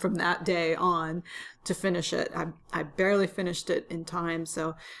time from that day on to finish it. I barely finished it in time,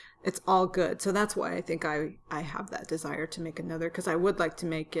 so it's all good. So that's why I think I have that desire to make another, because I would like to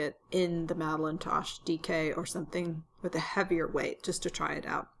make it in the Madeline Tosh DK or something with a heavier weight, just to try it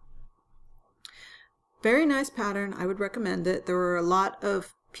out. Very nice pattern. I would recommend it. There were a lot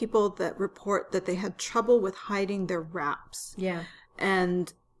of people that report that they had trouble with hiding their wraps. Yeah.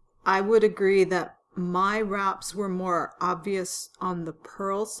 And I would agree that my wraps were more obvious on the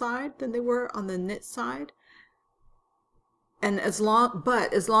purl side than they were on the knit side. And as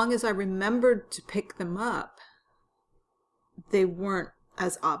long as I remembered to pick them up, they weren't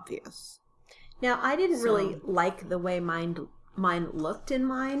as obvious. Now, I didn't really like the way mine looked in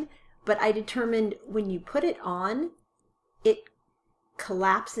mine, but I determined when you put it on, it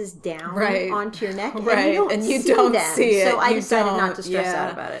collapses down onto your neck, and you don't see it. So I decided not to stress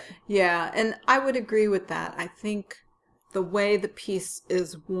out about it. Yeah, and I would agree with that. I think the way the piece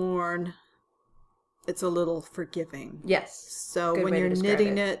is worn, it's a little forgiving. Yes. So when you're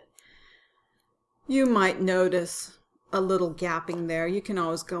knitting it, you might notice a little gapping there. You can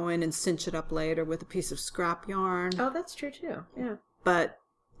always go in and cinch it up later with a piece of scrap yarn. Oh, that's true too. Yeah. But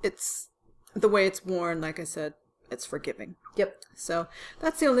it's the way it's worn, like I said, it's forgiving. Yep. So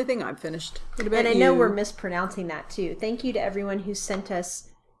that's the only thing I've finished. What about you? And I know we're mispronouncing that too. Thank you to everyone who sent us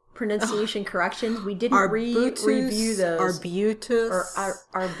pronunciation corrections. We didn't review those. Arbutus. Or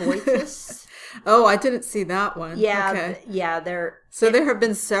arbutus. Oh, I didn't see that one. Yeah. Okay. There have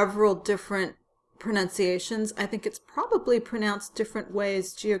been several different pronunciations. I think it's probably pronounced different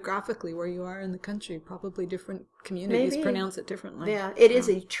ways geographically where you are in the country. Probably different communities pronounce it differently. Yeah. It is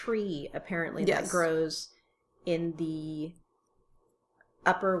a tree, apparently, that grows in the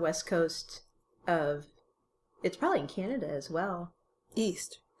upper west coast of... It's probably in Canada as well.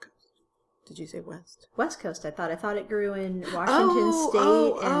 East. Did you say west? West Coast, I thought it grew in Washington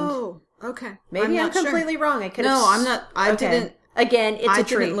State. Okay. Maybe I'm completely wrong. I'm not. I didn't. Again, it's a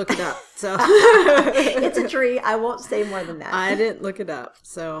tree. I didn't look it up. So it's a tree. I won't say more than that. I didn't look it up.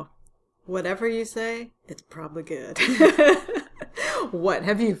 So whatever you say, it's probably good. What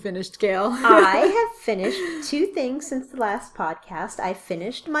have you finished, Gayle? I have finished 2 things since the last podcast. I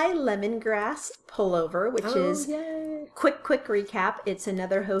finished my lemongrass pullover, which is quick recap. It's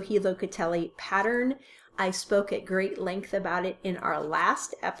another Joji Locatelli pattern. I spoke at great length about it in our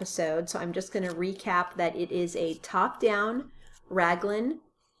last episode, so I'm just going to recap that it is a top-down raglan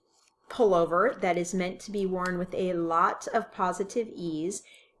pullover that is meant to be worn with a lot of positive ease,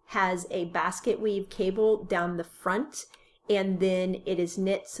 has a basket weave cable down the front, and then it is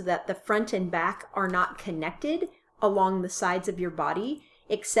knit so that the front and back are not connected along the sides of your body,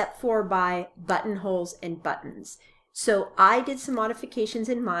 except for by buttonholes and buttons. So I did some modifications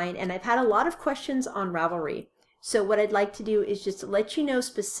in mine, and I've had a lot of questions on Ravelry. So what I'd like to do is just let you know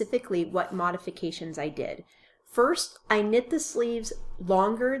specifically what modifications I did. First, I knit the sleeves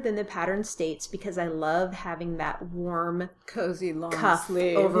longer than the pattern states because I love having that warm, cozy long cuff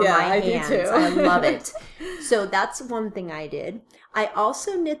sleeve over my hands. I do too. I love it. So that's one thing I did. I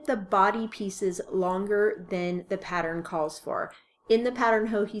also knit the body pieces longer than the pattern calls for. In the pattern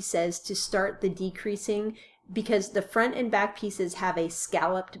hoe, he says to start the decreasing because the front and back pieces have a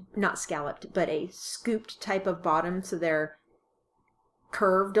not scalloped, but a scooped type of bottom, so they're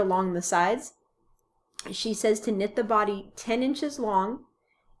curved along the sides. She says to knit the body 10 inches long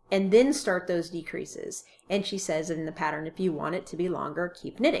and then start those decreases. And she says in the pattern, if you want it to be longer,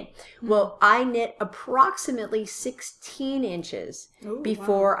 keep knitting. Mm-hmm. Well, I knit approximately 16 inches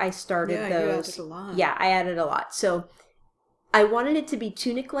before I started those. You added a lot. Yeah, I added a lot. So I wanted it to be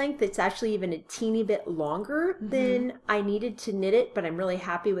tunic length. It's actually even a teeny bit longer than I needed to knit it, but I'm really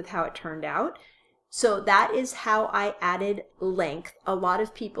happy with how it turned out. So that is how I added length. A lot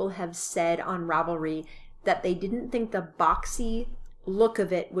of people have said on Ravelry that they didn't think the boxy look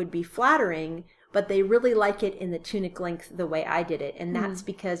of it would be flattering, but they really like it in the tunic length the way I did it. And that's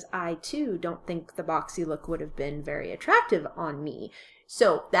because I too don't think the boxy look would have been very attractive on me.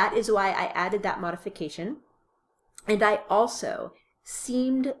 So that is why I added that modification. And I also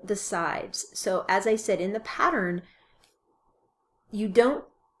seamed the sides. So as I said in the pattern, you don't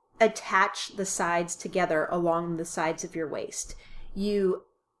attach the sides together along the sides of your waist. You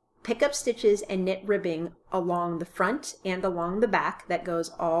pick up stitches and knit ribbing along the front and along the back that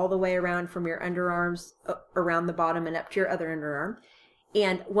goes all the way around from your underarms around the bottom and up to your other underarm.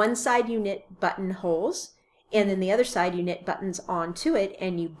 And one side you knit buttonholes, and then the other side you knit buttons onto it,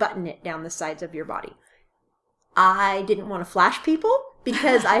 and you button it down the sides of your body. I didn't want to flash people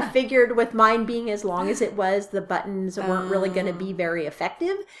because I figured with mine being as long as it was, the buttons weren't really going to be very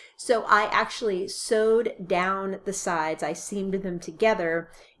effective. So I actually sewed down the sides. I seamed them together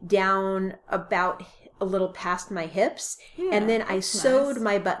down about a little past my hips. Yeah, and then I sewed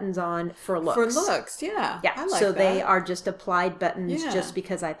my buttons on for looks. For looks, yeah. Yeah, so they are just applied buttons just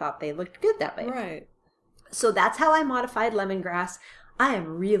because I thought they looked good that way. Right. So that's how I modified lemongrass. I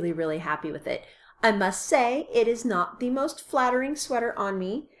am really, really happy with it. I must say, it is not the most flattering sweater on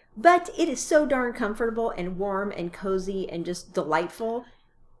me, but it is so darn comfortable and warm and cozy and just delightful.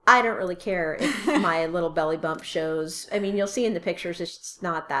 I don't really care if my little belly bump shows. I mean, you'll see in the pictures, it's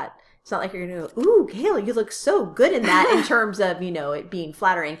not that. It's not like you're going to go, ooh, Gayle, you look so good in that in terms of, it being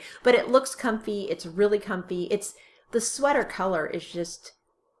flattering. But it looks comfy. It's really comfy. The sweater color is just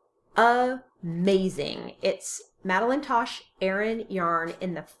amazing. It's Madeline Tosh Aran yarn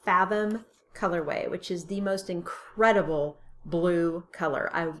in the Fathom colorway, which is the most incredible blue color.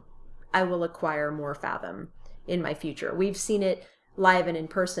 I will acquire more Fathom in my future. We've seen it live and in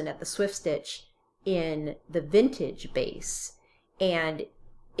person at the Swift Stitch in the vintage base, and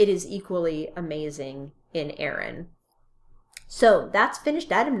it is equally amazing in Aran. So that's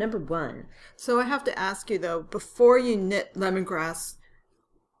finished item number 1. So I have to ask you though, before you knit lemongrass,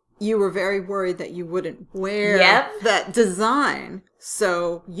 you were very worried that you wouldn't wear that design.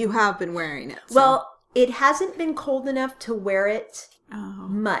 So you have been wearing it. So. Well, it hasn't been cold enough to wear it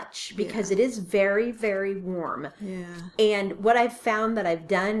much because it is very, very warm. Yeah. And what I've found that I've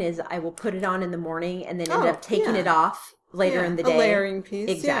done is I will put it on in the morning and then end up taking it off later in the day. A layering piece.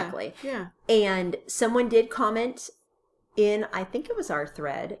 Exactly. Yeah. And someone did comment in, I think it was our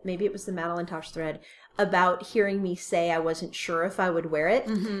thread, maybe it was the Madeline Tosh thread, about hearing me say I wasn't sure if I would wear it.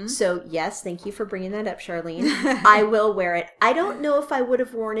 Mm-hmm. So yes, thank you for bringing that up, Charlene. I will wear it. I don't know if I would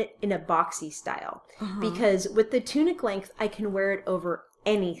have worn it in a boxy style because with the tunic length, I can wear it over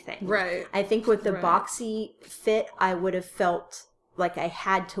anything. Right. I think with the boxy fit, I would have felt like I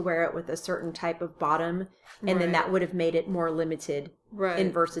had to wear it with a certain type of bottom, and then that would have made it more limited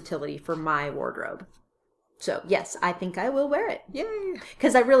in versatility for my wardrobe. So, yes, I think I will wear it. Yay!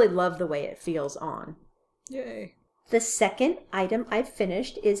 Because I really love the way it feels on. Yay. The second item I've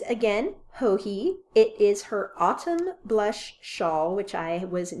finished is, again, Hohi. It is her Autumn Blush Shawl, which I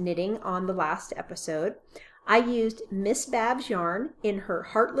was knitting on the last episode. I used Miss Babs yarn in her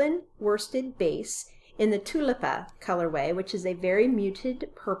Heartland worsted base in the Tulipa colorway, which is a very muted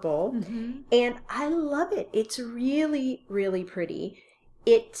purple. Mm-hmm. And I love it. It's really, really pretty.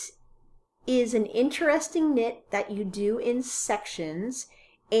 It is an interesting knit that you do in sections,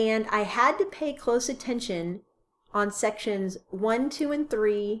 And I had to pay close attention on sections 1, 2, and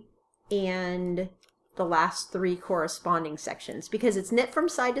 3, and the last 3 corresponding sections, because it's knit from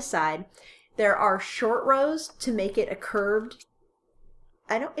side to side. There are short rows to make it a curved,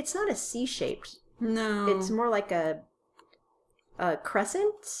 it's not a C-shaped. No. It's more like a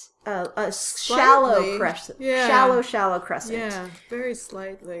crescent, a shallow crescent. Yeah. Shallow crescent. Yeah, very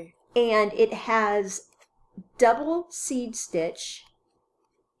slightly. And it has double seed stitch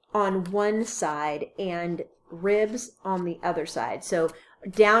on one side and ribs on the other side. So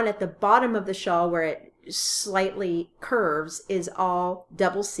down at the bottom of the shawl where it slightly curves is all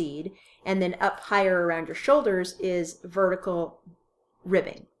double seed, and then up higher around your shoulders is vertical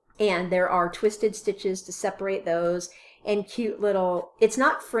ribbing. And there are twisted stitches to separate those, and cute little, it's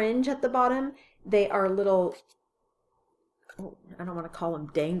not fringe at the bottom, they are little, I don't want to call them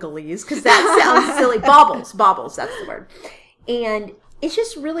danglies because that sounds silly. Baubles, that's the word. And it's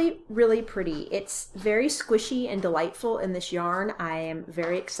just really, really pretty. It's very squishy and delightful in this yarn. I am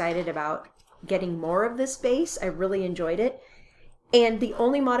very excited about getting more of this base. I really enjoyed it. And the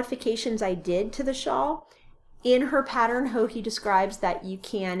only modifications I did to the shawl, in her pattern, Joji describes that you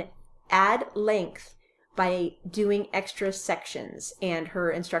can add length by doing extra sections. And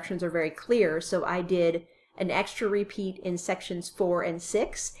her instructions are very clear. So I did an extra repeat in sections 4 and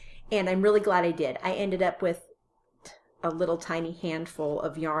 6. And I'm really glad I did. I ended up with a little tiny handful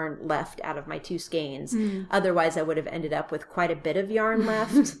of yarn left out of my 2 skeins. Otherwise, I would have ended up with quite a bit of yarn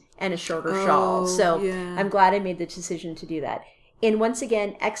left and a shorter shawl. So yeah. I'm glad I made the decision to do that. And once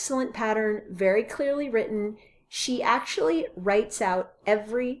again, excellent pattern, very clearly written. She actually writes out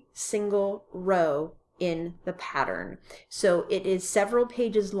every single row in the pattern. So it is several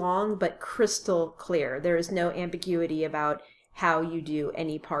pages long, but crystal clear. There is no ambiguity about how you do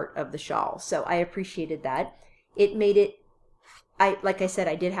any part of the shawl. So I appreciated that. It made it, like I said,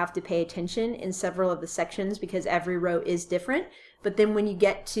 I did have to pay attention in several of the sections because every row is different. But then when you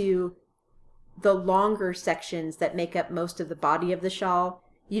get to the longer sections that make up most of the body of the shawl,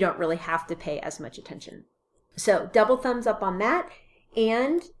 you don't really have to pay as much attention. So double thumbs up on that.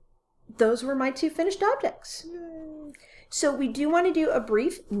 And those were my 2 finished objects. Yay. So we do want to do a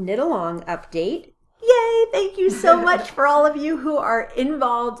brief knit along update. Yay! Thank you so much for all of you who are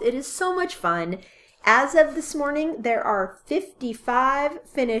involved. It is so much fun. As of this morning, there are 55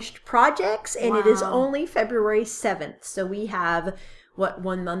 finished projects, and It is only February 7th. So we have,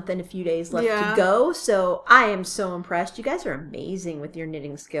 1 month and a few days left to go. So I am so impressed. You guys are amazing with your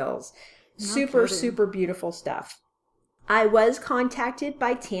knitting skills. Super beautiful stuff. I was contacted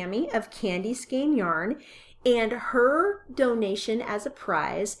by Tammy of Candy Skein Yarn, and her donation as a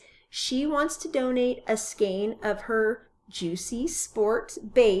prize, she wants to donate a skein of her Juicy Sport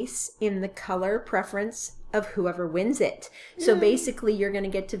base in the color preference of whoever wins it. So basically you're going to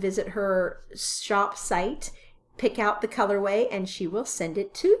get to visit her shop site, pick out the colorway, and she will send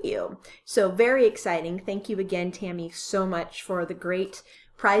it to you. So very exciting. Thank you again, Tammy, so much for the great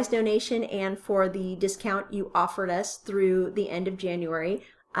prize donation and for the discount you offered us through the end of January.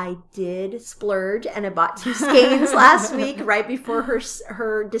 I did splurge and I bought 2 skeins last week right before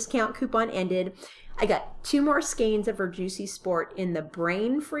her discount coupon ended. I got 2 more skeins of her Juicy Sport in the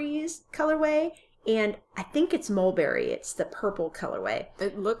Brain Freeze colorway, and I think it's mulberry. It's the purple colorway.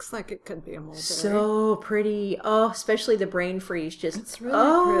 It looks like it could be a mulberry. So pretty. Oh, especially the Brain Freeze. It's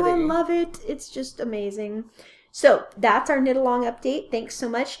really pretty. I love it. It's just amazing. So that's our knit along update. Thanks so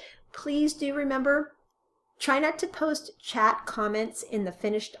much. Please do remember, try not to post chat comments in the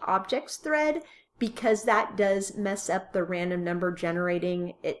finished objects thread because that does mess up the random number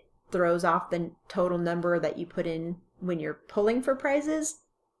generating. It throws off the total number that you put in when you're pulling for prizes.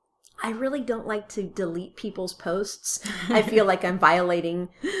 I really don't like to delete people's posts. I feel like I'm violating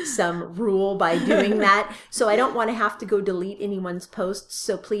some rule by doing that. So I don't want to have to go delete anyone's posts.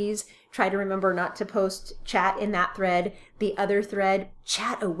 So please try to remember not to post chat in that thread. The other thread,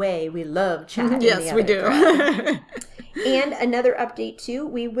 chat away. We love chat. Yes, we do. And another update too,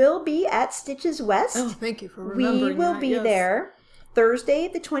 we will be at Stitches West. Oh, thank you for remembering We will be there. Thursday,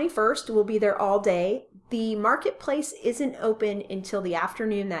 the 21st, we'll be there all day. The marketplace isn't open until the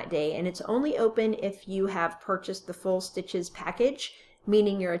afternoon that day, and it's only open if you have purchased the full Stitches package,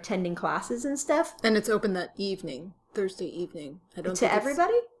 meaning you're attending classes and stuff. And it's open that evening, Thursday evening. To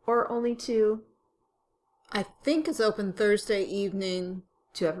everybody, or only to? I think it's open Thursday evening.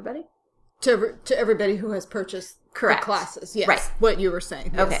 To everybody? To everybody who has purchased Correct. The classes. Yes, right. What you were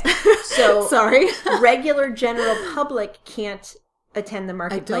saying. Yes. Okay. So sorry. Regular general public can't attend the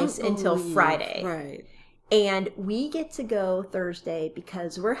marketplace until Friday. Right. And we get to go Thursday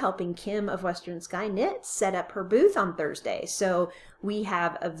because we're helping Kim of Western Sky Knits set up her booth on Thursday. So we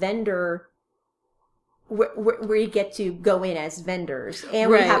have a vendor where you get to go in as vendors,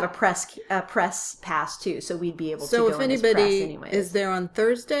 and we have a press pass too, so we'd be able to go in as press anyways. So if anybody is there on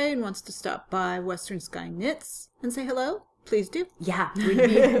Thursday and wants to stop by Western Sky Knits and say hello, please do. Yeah, we'd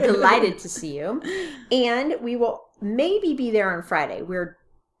be delighted to see you. And we will maybe be there on Friday. We're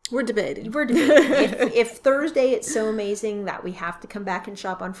debating. If Thursday it's so amazing that we have to come back and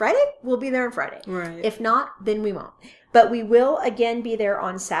shop on Friday, we'll be there on Friday. Right. If not, then we won't. But we will again be there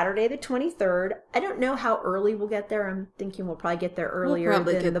on Saturday the 23rd. I don't know how early we'll get there. I'm thinking we'll probably get there earlier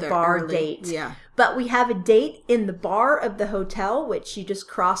than the bar date. Yeah. But we have a date in the bar of the hotel, which you just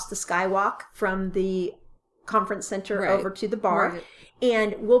cross the skywalk from the conference center over to the bar. Right.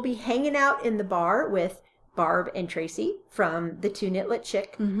 And we'll be hanging out in the bar with Barb and Tracy from the Two Knitlet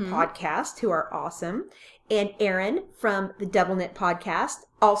Chick podcast, who are awesome, and Erin from the Double Knit podcast,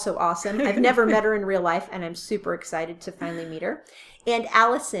 also awesome. I've never met her in real life, and I'm super excited to finally meet her. And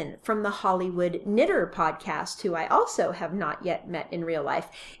Allison from the Hollywood Knitter podcast, who I also have not yet met in real life.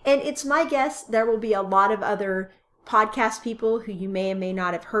 And it's my guess there will be a lot of other podcast people who you may and may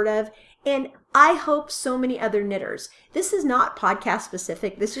not have heard of. And I hope so many other knitters. This is not podcast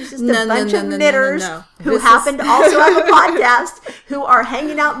specific. This is just a bunch of knitters who happen to also have a podcast who are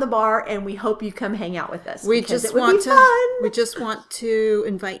hanging out in the bar, and we hope you come hang out with us. We just want to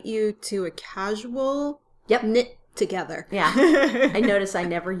invite you to a casual knit together. Yeah. I notice I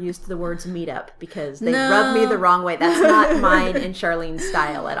never used the words meetup because they rub me the wrong way. That's not mine and Charlene's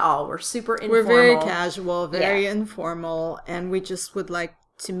style at all. We're super informal. We're very casual, very informal, and we just would like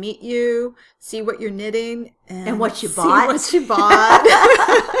to meet you, see what you're knitting, and what you bought.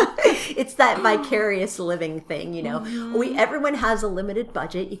 It's that vicarious living thing, you know. Everyone has a limited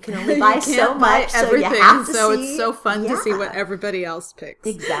budget. You can only buy so much, everything. So you have to it's so fun to see what everybody else picks.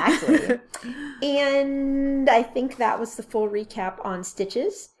 Exactly. And I think that was the full recap on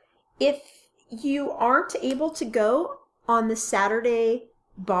Stitches. If you aren't able to go on the Saturday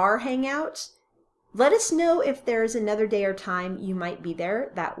bar hangout, let us know if there's another day or time you might be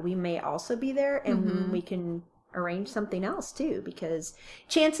there, that we may also be there, and we can arrange something else too, because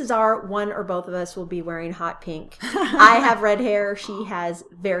chances are one or both of us will be wearing hot pink. I have red hair. She has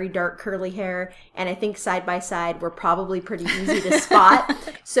very dark curly hair, and I think side by side we're probably pretty easy to spot.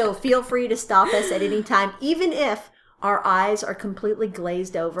 So feel free to stop us at any time, even if our eyes are completely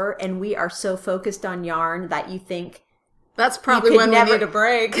glazed over and we are so focused on yarn that you think, that's probably when we need a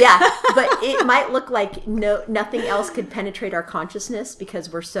break. Yeah, but it might look like nothing else could penetrate our consciousness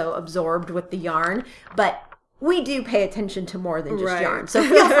because we're so absorbed with the yarn. But we do pay attention to more than just yarn. So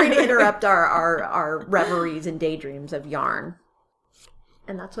feel free to interrupt our reveries and daydreams of yarn.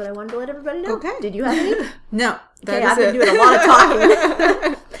 And that's what I wanted to let everybody know. Okay. Did you have any? No. I've been doing a lot of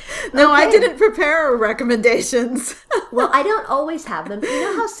talking. No, I didn't prepare recommendations. Well, I don't always have them. You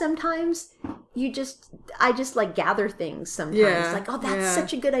know how sometimes I just like gather things sometimes. Yeah, like, oh, that's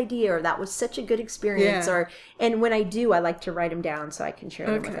such a good idea, or that was such a good experience. Yeah. And when I do, I like to write them down so I can share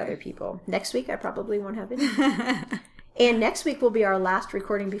them with other people. Next week, I probably won't have any. And next week will be our last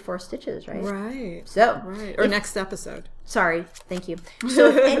recording before Stitches, right? Right. So, or next episode. Sorry. Thank you. So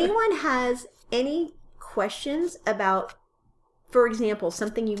if anyone has any questions about, for example,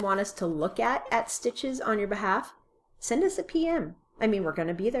 something you want us to look at Stitches on your behalf, send us a PM. I mean, we're going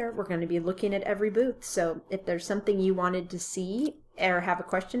to be there. We're going to be looking at every booth. So if there's something you wanted to see or have a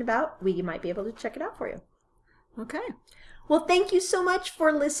question about, we might be able to check it out for you. Okay. Well, thank you so much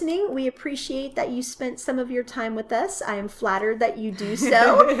for listening. We appreciate that you spent some of your time with us. I am flattered that you do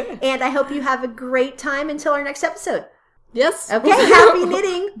so. And I hope you have a great time until our next episode. Yes. Okay. Happy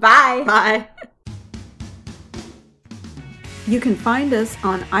knitting. Bye. Bye. You can find us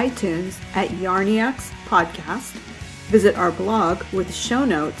on iTunes at Yarniacs Podcast. Visit our blog with show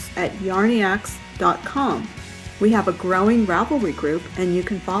notes at yarniacs.com. We have a growing Ravelry group, and you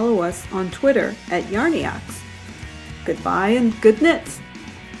can follow us on Twitter at Yarniacs. Goodbye and good knits!